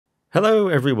Hello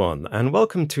everyone, and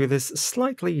welcome to this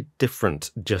slightly different,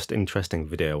 just interesting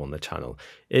video on the channel.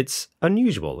 It's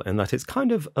unusual in that it's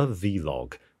kind of a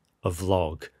vlog,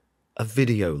 a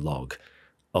video log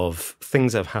of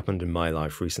things that have happened in my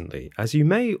life recently. As you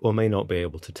may or may not be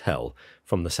able to tell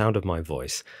from the sound of my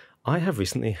voice, I have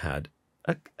recently had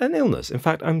an illness. In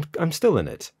fact, I'm still in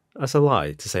it. That's a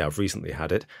lie to say I've recently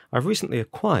had it. I've recently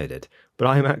acquired it, but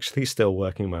I'm actually still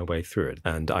working my way through it,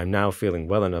 and I'm now feeling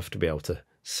well enough to be able to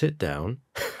sit down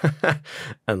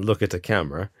and look at a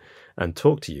camera and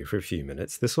talk to you for a few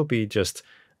minutes. This will be just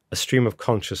a stream of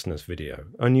consciousness video,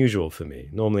 unusual for me.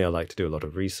 Normally I like to do a lot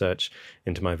of research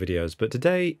into my videos, but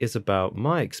today is about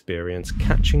my experience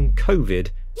catching COVID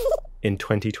in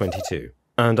 2022.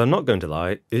 And I'm not going to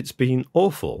lie, it's been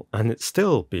awful, and it's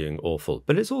still being awful,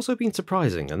 but it's also been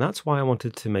surprising, and that's why I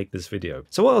wanted to make this video.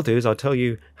 So what I'll do is I'll tell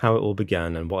you how it all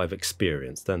began and what I've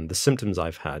experienced, and the symptoms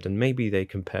I've had, and maybe they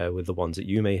compare with the ones that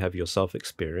you may have yourself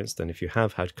experienced, and if you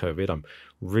have had COVID, I'm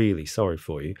really sorry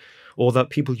for you, or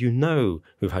that people you know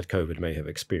who've had COVID may have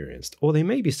experienced, or they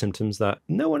may be symptoms that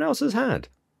no one else has had,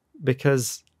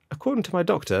 because according to my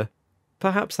doctor,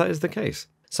 perhaps that is the case.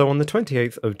 So on the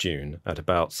 28th of June, at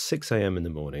about 6 AM in the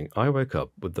morning, I woke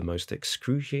up with the most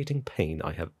excruciating pain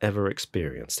I have ever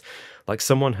experienced, like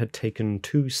someone had taken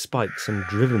two spikes and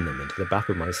driven them into the back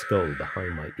of my skull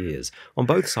behind my ears, on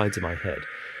both sides of my head,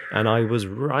 and I was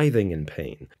writhing in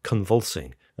pain,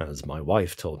 convulsing. As my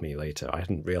wife told me later, I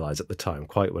didn't realize at the time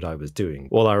quite what I was doing.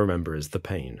 All I remember is the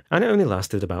pain. And it only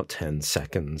lasted about 10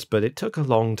 seconds, but it took a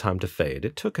long time to fade.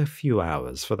 It took a few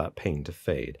hours for that pain to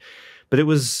fade. But it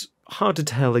was hard to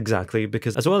tell exactly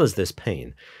because, as well as this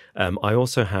pain, I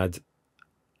also had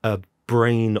a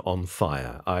brain on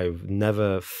fire. I've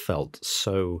never felt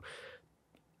so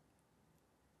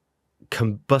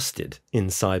combusted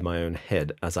inside my own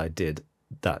head as I did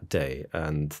that day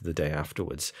and the day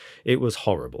afterwards. It was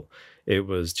horrible. It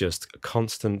was just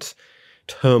constant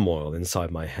turmoil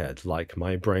inside my head, like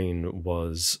my brain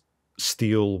was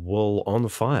steel wool on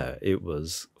fire. It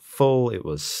was full, it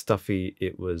was stuffy,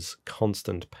 it was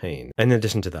constant pain. In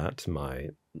addition to that, my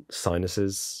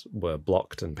sinuses were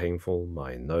blocked and painful,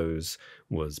 my nose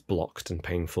was blocked and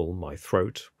painful, my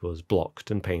throat was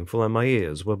blocked and painful, and my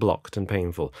ears were blocked and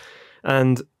painful.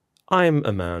 And I'm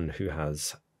a man who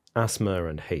has asthma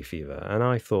and hay fever, and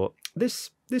I thought this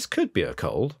could be a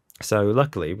cold. So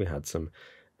luckily we had some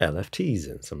LFTs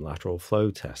in, some lateral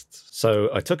flow tests. So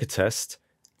I took a test,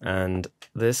 and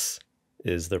this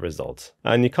is the result.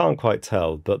 And you can't quite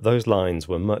tell, but those lines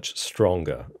were much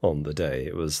stronger on the day.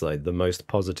 It was like the most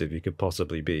positive you could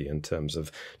possibly be in terms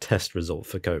of test result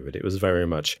for COVID. It was very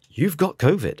much, you've got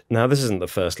COVID. Now, this isn't the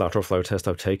first lateral flow test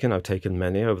I've taken. I've taken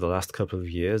many over the last couple of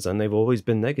years, and they've always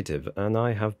been negative, and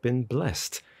I have been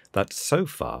blessed that so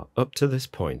far, up to this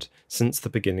point, since the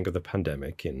beginning of the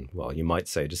pandemic in, well, you might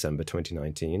say December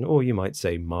 2019, or you might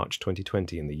say March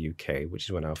 2020 in the UK, which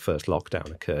is when our first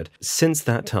lockdown occurred. Since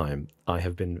that time, I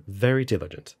have been very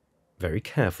diligent, very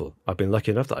careful. I've been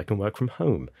lucky enough that I can work from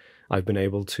home. I've been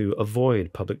able to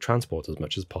avoid public transport as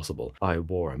much as possible. I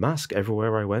wore a mask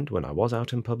everywhere I went when I was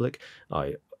out in public.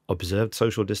 I observed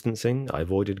social distancing. I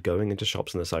avoided going into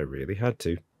shops unless I really had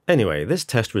to. Anyway, this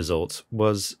test result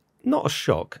was not a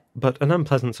shock, but an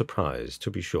unpleasant surprise, to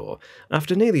be sure.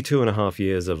 After nearly 2.5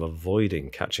 years of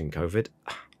avoiding catching COVID,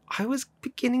 I was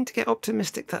beginning to get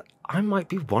optimistic that I might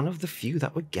be one of the few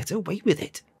that would get away with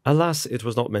it. Alas, it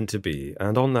was not meant to be,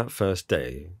 and on that first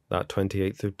day, that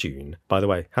 28th of June, by the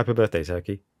way, happy birthday,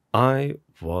 Turkey, I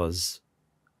was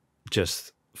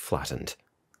just flattened.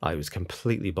 I was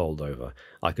completely bowled over.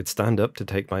 I could stand up to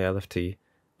take my LFT,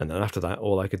 and then after that,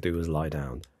 all I could do was lie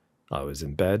down. I was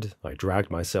in bed, I dragged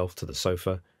myself to the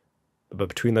sofa, but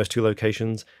between those two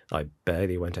locations, I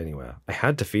barely went anywhere. I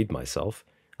had to feed myself,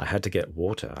 I had to get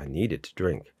water, I needed to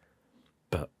drink.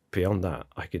 But beyond that,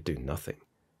 I could do nothing.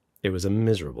 It was a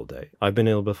miserable day. I've been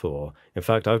ill before. In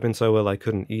fact, I've been so ill I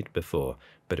couldn't eat before,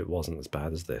 but it wasn't as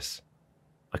bad as this.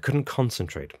 I couldn't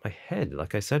concentrate. My head,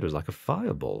 like I said, was like a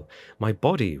fireball. My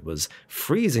body was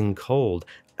freezing cold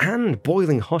and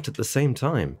boiling hot at the same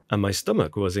time, and my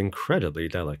stomach was incredibly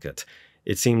delicate.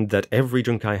 It seemed that every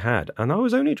drink I had, and I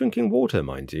was only drinking water,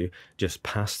 mind you, just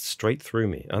passed straight through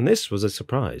me. And this was a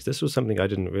surprise. This was something I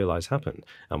didn't realize happened.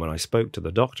 And when I spoke to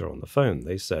the doctor on the phone,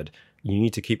 they said, you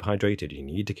need to keep hydrated, you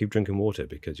need to keep drinking water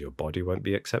because your body won't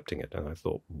be accepting it. And I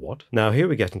thought, what? Now here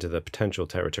we get into the potential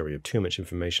territory of too much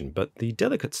information, but the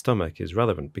delicate stomach is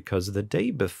relevant because the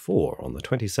day before, on the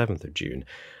 27th of June,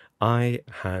 I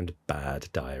had bad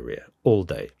diarrhea all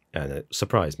day. And it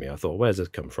surprised me. I thought, where's this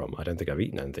come from? I don't think I've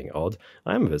eaten anything odd.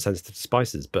 I am a bit sensitive to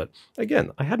spices, but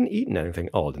again, I hadn't eaten anything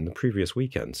odd in the previous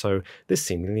weekend, so this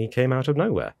seemingly came out of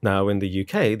nowhere. Now, in the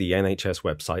UK, the NHS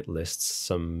website lists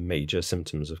some major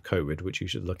symptoms of COVID which you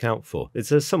should look out for.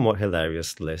 It's a somewhat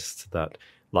hilarious list that,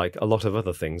 like a lot of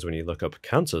other things, when you look up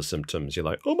cancer symptoms, you're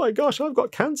like, oh my gosh, I've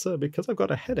got cancer because I've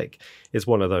got a headache. It's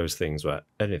one of those things where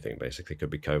anything basically could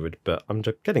be COVID, but I'm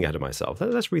just getting ahead of myself.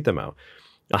 Let's read them out.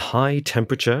 A high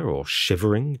temperature or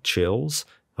shivering, chills.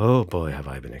 Oh boy, have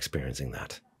I been experiencing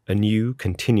that. A new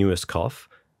continuous cough.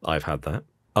 I've had that.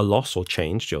 A loss or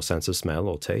change to your sense of smell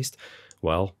or taste.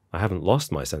 Well, I haven't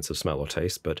lost my sense of smell or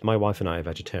taste, but my wife and I are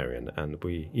vegetarian, and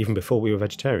even before we were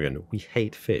vegetarian, we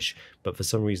hate fish, but for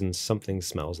some reason something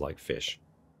smells like fish.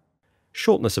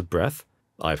 Shortness of breath.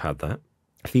 I've had that.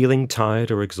 Feeling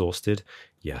tired or exhausted.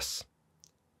 Yes.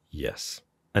 Yes.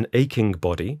 An aching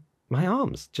body. My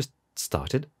arms just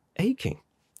started aching.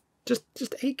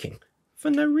 Just aching. For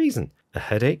no reason. A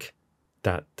headache?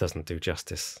 That doesn't do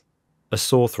justice. A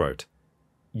sore throat.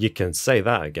 You can say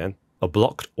that again. A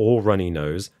blocked or runny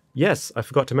nose. Yes, I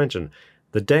forgot to mention,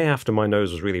 the day after my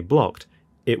nose was really blocked,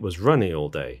 it was runny all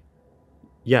day.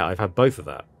 Yeah, I've had both of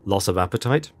that. Loss of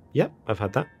appetite? Yep, I've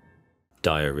had that.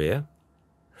 Diarrhea?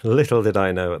 Little did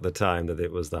I know at the time that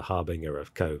it was the harbinger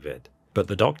of COVID. But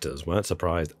the doctors weren't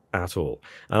surprised at all.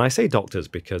 And I say doctors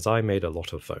because I made a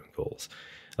lot of phone calls.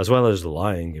 As well as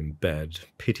lying in bed,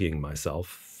 pitying myself,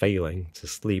 failing to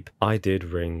sleep, I did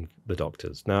ring the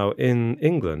doctors. Now, in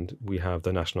England, we have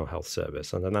the National Health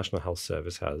Service, and the National Health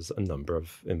Service has a number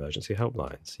of emergency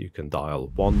helplines. You can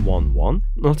dial 111,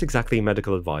 not exactly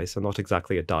medical advice and not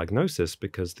exactly a diagnosis,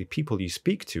 because the people you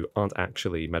speak to aren't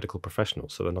actually medical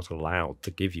professionals, so they're not allowed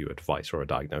to give you advice or a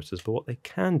diagnosis. But what they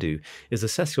can do is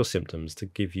assess your symptoms to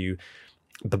give you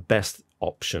the best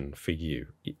option for you,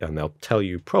 and they'll tell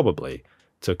you probably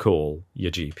to call your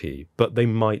GP, but they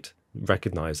might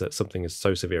recognize that something is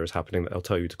so severe is happening that they'll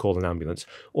tell you to call an ambulance,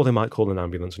 or they might call an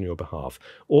ambulance on your behalf.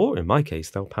 Or in my case,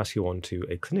 they'll pass you on to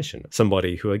a clinician,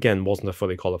 somebody who again wasn't a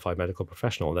fully qualified medical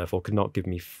professional, therefore could not give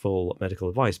me full medical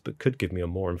advice, but could give me a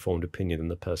more informed opinion than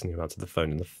the person who answered the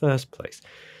phone in the first place.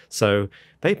 So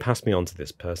they passed me on to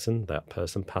this person, that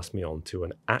person passed me on to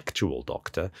an actual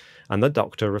doctor, and the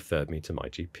doctor referred me to my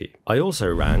GP. I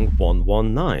also rang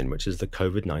 119, which is the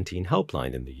COVID-19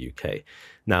 helpline in the UK.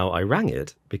 Now, I rang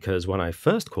it because when I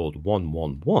first called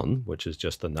 111, which is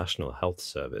just the National Health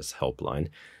Service helpline,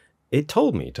 it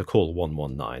told me to call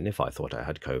 119 if I thought I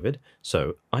had COVID,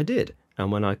 so I did. And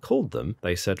when I called them,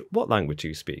 they said, "What language do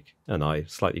you speak?" And I,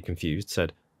 slightly confused,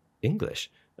 said,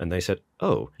 "English." And they said,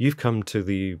 "Oh, you've come to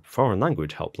the foreign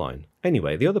language helpline."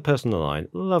 Anyway, the other person on the line,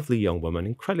 lovely young woman,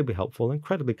 incredibly helpful,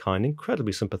 incredibly kind,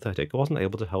 incredibly sympathetic, wasn't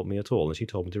able to help me at all, and she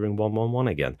told me to ring 111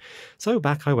 again. So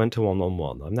back I went to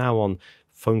 111. I'm now on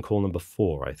phone call number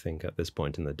 4, I think, at this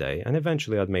point in the day, and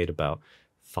eventually I'd made about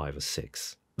 5 or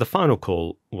 6. The final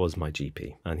call was my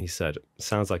GP, and he said,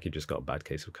 "Sounds like you just got a bad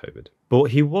case of COVID." But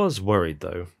what he was worried,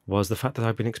 though, was the fact that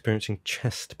I've been experiencing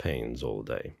chest pains all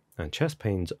day. And chest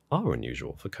pains are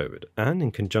unusual for COVID. And in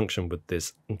conjunction with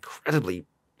this incredibly,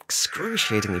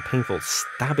 excruciatingly painful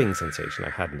stabbing sensation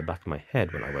I had in the back of my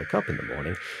head when I woke up in the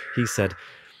morning, he said,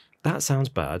 "That sounds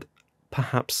bad.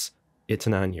 Perhaps it's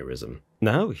an aneurysm."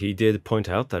 Now, he did point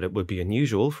out that it would be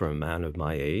unusual for a man of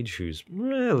my age, who's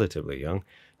relatively young,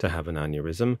 to have an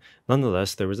aneurysm.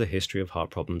 Nonetheless, there is a history of heart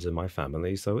problems in my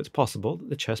family, so it's possible that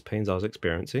the chest pains I was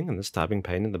experiencing and the stabbing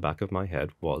pain in the back of my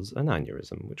head was an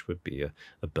aneurysm, which would be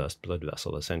a burst blood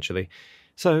vessel, essentially.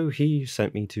 So he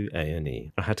sent me to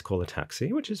A&E. I had to call a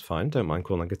taxi, which is fine, don't mind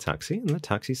calling a taxi, and the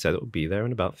taxi said it would be there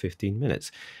in about 15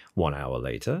 minutes. 1 hour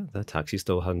later, the taxi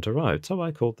still hadn't arrived, so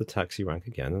I called the taxi rank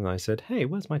again, and I said, "Hey,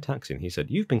 where's my taxi?" And he said,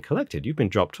 "You've been collected, you've been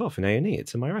dropped off in A&E,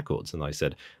 it's in my records." And I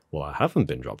said, "Well, I haven't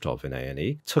been dropped off in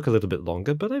A&E. Took a little bit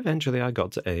longer, but eventually I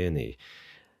got to A&E.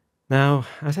 Now,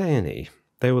 at A&E,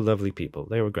 they were lovely people,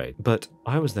 they were great, but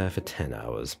I was there for 10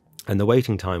 hours, and the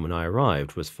waiting time when I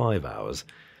arrived was 5 hours.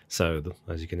 So,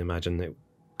 as you can imagine, it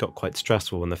got quite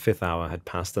stressful when the 5th hour had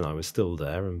passed and I was still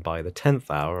there, and by the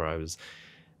 10th hour I was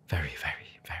very,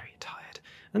 very, very tired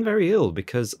and very ill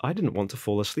because I didn't want to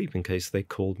fall asleep in case they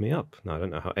called me up. Now, I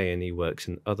don't know how A&E works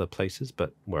in other places,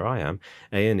 but where I am,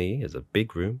 A&E is a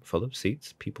big room full of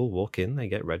seats. People walk in, they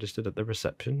get registered at the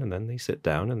reception, and then they sit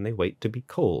down and they wait to be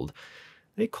called.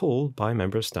 a call by a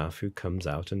member of staff who comes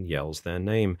out and yells their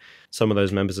name. Some of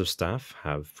those members of staff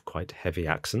have quite heavy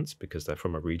accents because they're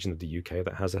from a region of the UK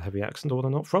that has a heavy accent, or they're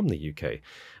not from the UK.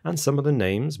 And some of the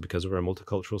names, because we're a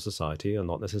multicultural society, are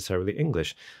not necessarily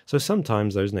English. So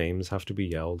sometimes those names have to be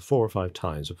yelled 4 or 5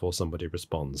 times before somebody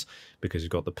responds, because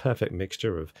you've got the perfect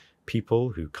mixture of people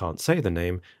who can't say the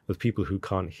name with people who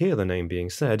can't hear the name being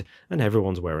said, and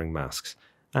everyone's wearing masks.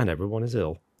 And everyone is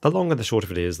ill. The long and the short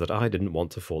of it is that I didn't want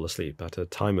to fall asleep at a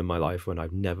time in my life when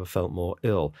I've never felt more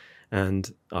ill.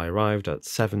 And I arrived at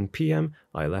 7 p.m,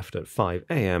 I left at 5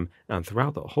 a.m, and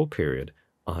throughout that whole period,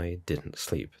 I didn't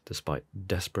sleep, despite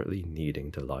desperately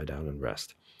needing to lie down and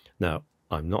rest. Now,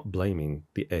 I'm not blaming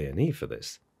the A&E for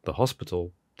this. The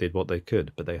hospital did what they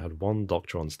could, but they had 1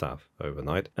 doctor on staff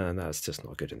overnight, and that's just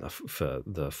not good enough for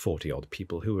the 40-odd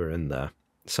people who were in there,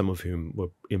 some of whom were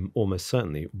in almost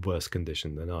certainly worse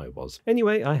condition than I was.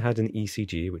 Anyway, I had an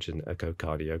ECG, which is an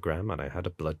echocardiogram, and I had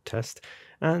a blood test,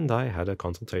 and I had a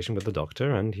consultation with the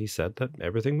doctor, and he said that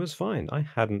everything was fine. I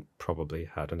hadn't probably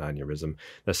had an aneurysm.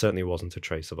 There certainly wasn't a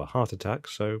trace of a heart attack,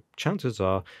 so chances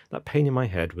are that pain in my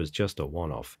head was just a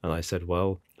one-off. And I said,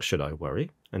 well, should I worry?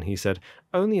 And he said,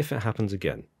 only if it happens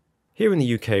again. Here in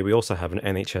the UK, we also have an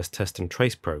NHS test and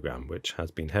trace programme, which has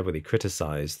been heavily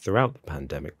criticised throughout the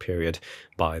pandemic period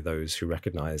by those who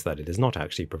recognise that it is not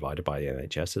actually provided by the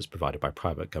NHS, it's provided by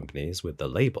private companies with the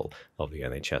label of the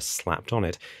NHS slapped on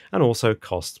it, and also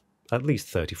costs at least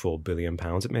 £34 billion.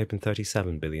 It may have been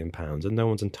 £37 billion, and no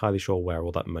one's entirely sure where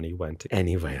all that money went.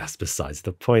 Anyway, that's besides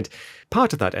the point.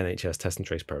 Part of that NHS test and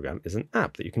trace programme is an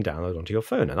app that you can download onto your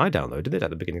phone, and I downloaded it at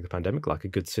the beginning of the pandemic like a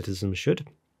good citizen should.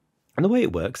 And the way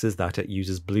it works is that it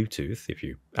uses Bluetooth, if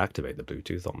you activate the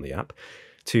Bluetooth on the app,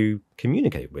 to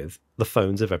communicate with the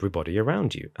phones of everybody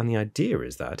around you. And the idea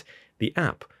is that the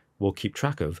app will keep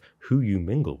track of who you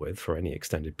mingle with for any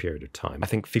extended period of time. I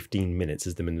think 15 minutes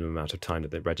is the minimum amount of time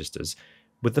that it registers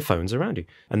with the phones around you.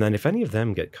 And then if any of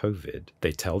them get COVID,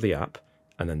 they tell the app,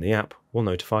 and then the app will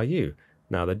notify you.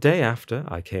 Now, the day after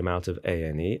I came out of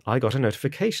A&E, I got a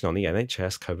notification on the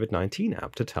NHS COVID-19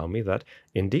 app to tell me that,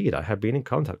 indeed, I had been in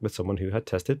contact with someone who had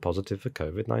tested positive for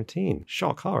COVID-19.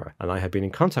 Shock horror. And I had been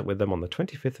in contact with them on the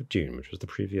 25th of June, which was the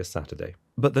previous Saturday.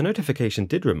 But the notification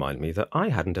did remind me that I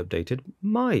hadn't updated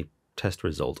my test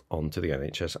result onto the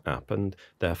NHS app, and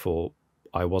therefore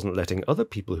I wasn't letting other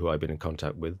people who I'd been in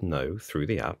contact with know through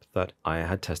the app that I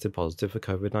had tested positive for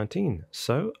COVID-19.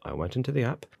 So I went into the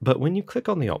app, but when you click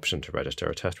on the option to register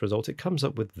a test result, it comes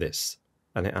up with this,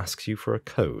 and it asks you for a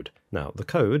code. Now, the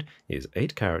code is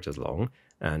 8 characters long,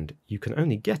 and you can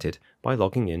only get it by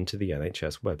logging into the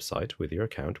NHS website with your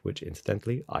account, which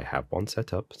incidentally, I have one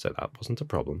set up, so that wasn't a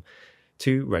problem,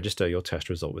 to register your test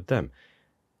result with them.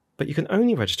 But you can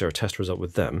only register a test result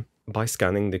with them by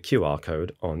scanning the QR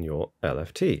code on your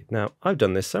LFT. Now, I've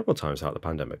done this several times throughout the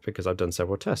pandemic because I've done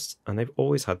several tests, and they've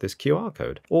always had this QR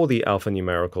code, or the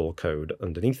alphanumerical code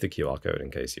underneath the QR code in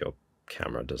case your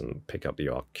camera doesn't pick up the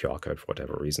QR code for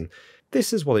whatever reason.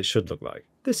 This is what it should look like.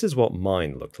 This is what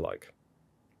mine looked like,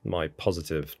 my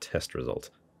positive test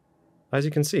result. As you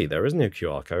can see, there is no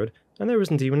QR code, and there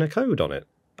isn't even a code on it,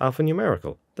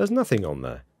 alphanumerical. There's nothing on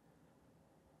there.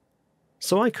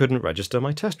 So I couldn't register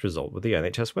my test result with the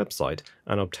NHS website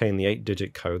and obtain the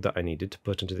 8-digit code that I needed to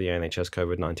put into the NHS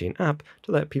COVID-19 app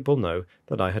to let people know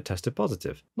that I had tested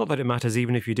positive. Not that it matters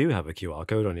even if you do have a QR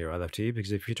code on your LFT,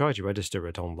 because if you try to register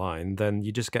it online, then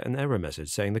you just get an error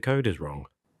message saying the code is wrong.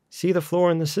 See the flaw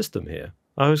in the system here?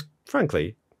 I was,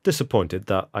 frankly, disappointed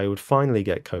that I would finally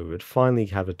get COVID, finally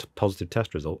have a positive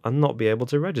test result, and not be able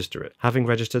to register it, having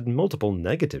registered multiple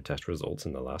negative test results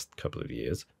in the last couple of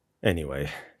years.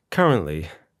 Anyway, currently,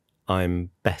 I'm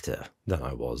better than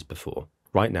I was before.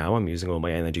 Right now, I'm using all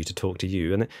my energy to talk to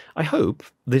you, and I hope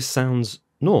this sounds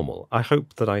normal. I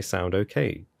hope that I sound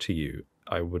okay to you.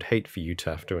 I would hate for you to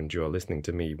have to endure listening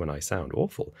to me when I sound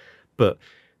awful, but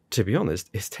to be honest,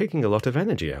 it's taking a lot of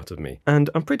energy out of me. And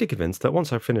I'm pretty convinced that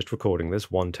once I've finished recording this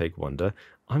one-take wonder,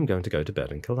 I'm going to go to bed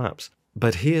and collapse.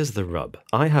 But here's the rub.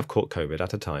 I have caught COVID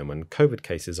at a time when COVID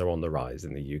cases are on the rise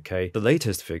in the UK. The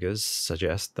latest figures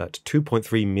suggest that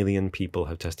 2.3 million people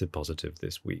have tested positive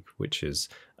this week, which is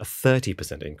a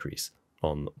 30% increase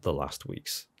on the last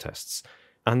week's tests.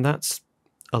 And that's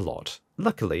a lot.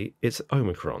 Luckily, it's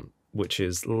Omicron, which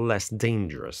is less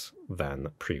dangerous than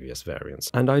previous variants.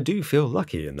 And I do feel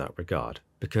lucky in that regard,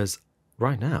 because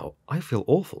right now I feel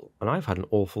awful, and I've had an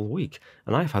awful week,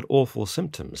 and I've had awful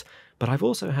symptoms, but I've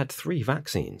also had 3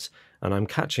 vaccines, and I'm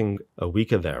catching a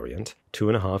weaker variant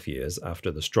 2.5 years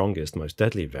after the strongest, most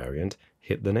deadly variant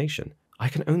hit the nation. I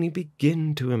can only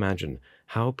begin to imagine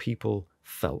how people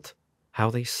felt, how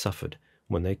they suffered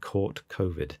when they caught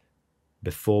COVID.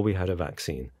 before we had a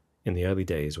vaccine, in the early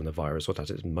days when the virus was at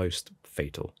its most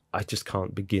fatal. I just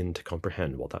can't begin to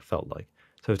comprehend what that felt like.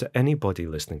 So to anybody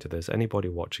listening to this, anybody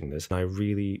watching this, I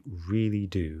really, really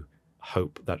do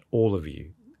hope that all of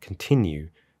you continue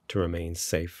to remain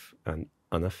safe and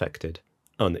uninfected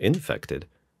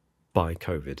by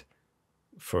COVID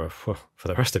for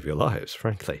the rest of your lives,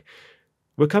 frankly.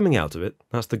 We're coming out of it.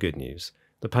 That's the good news.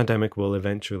 The pandemic will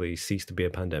eventually cease to be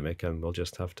a pandemic, and we'll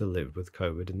just have to live with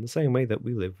COVID in the same way that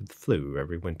we live with flu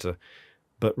every winter.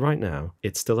 But right now,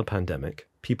 it's still a pandemic.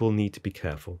 People need to be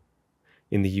careful.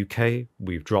 In the UK,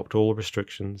 we've dropped all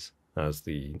restrictions, as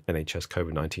the NHS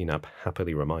COVID-19 app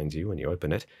happily reminds you when you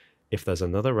open it. If there's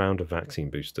another round of vaccine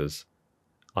boosters,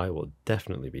 I will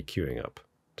definitely be queuing up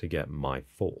to get my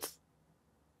 4th.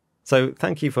 So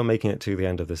thank you for making it to the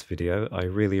end of this video. I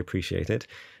really appreciate it.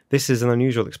 This is an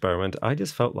unusual experiment. I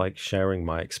just felt like sharing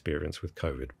my experience with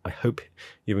COVID. I hope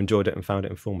you enjoyed it and found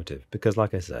it informative, because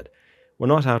like I said, we're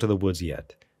not out of the woods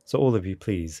yet. So all of you,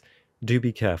 please, do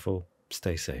be careful,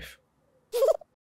 stay safe.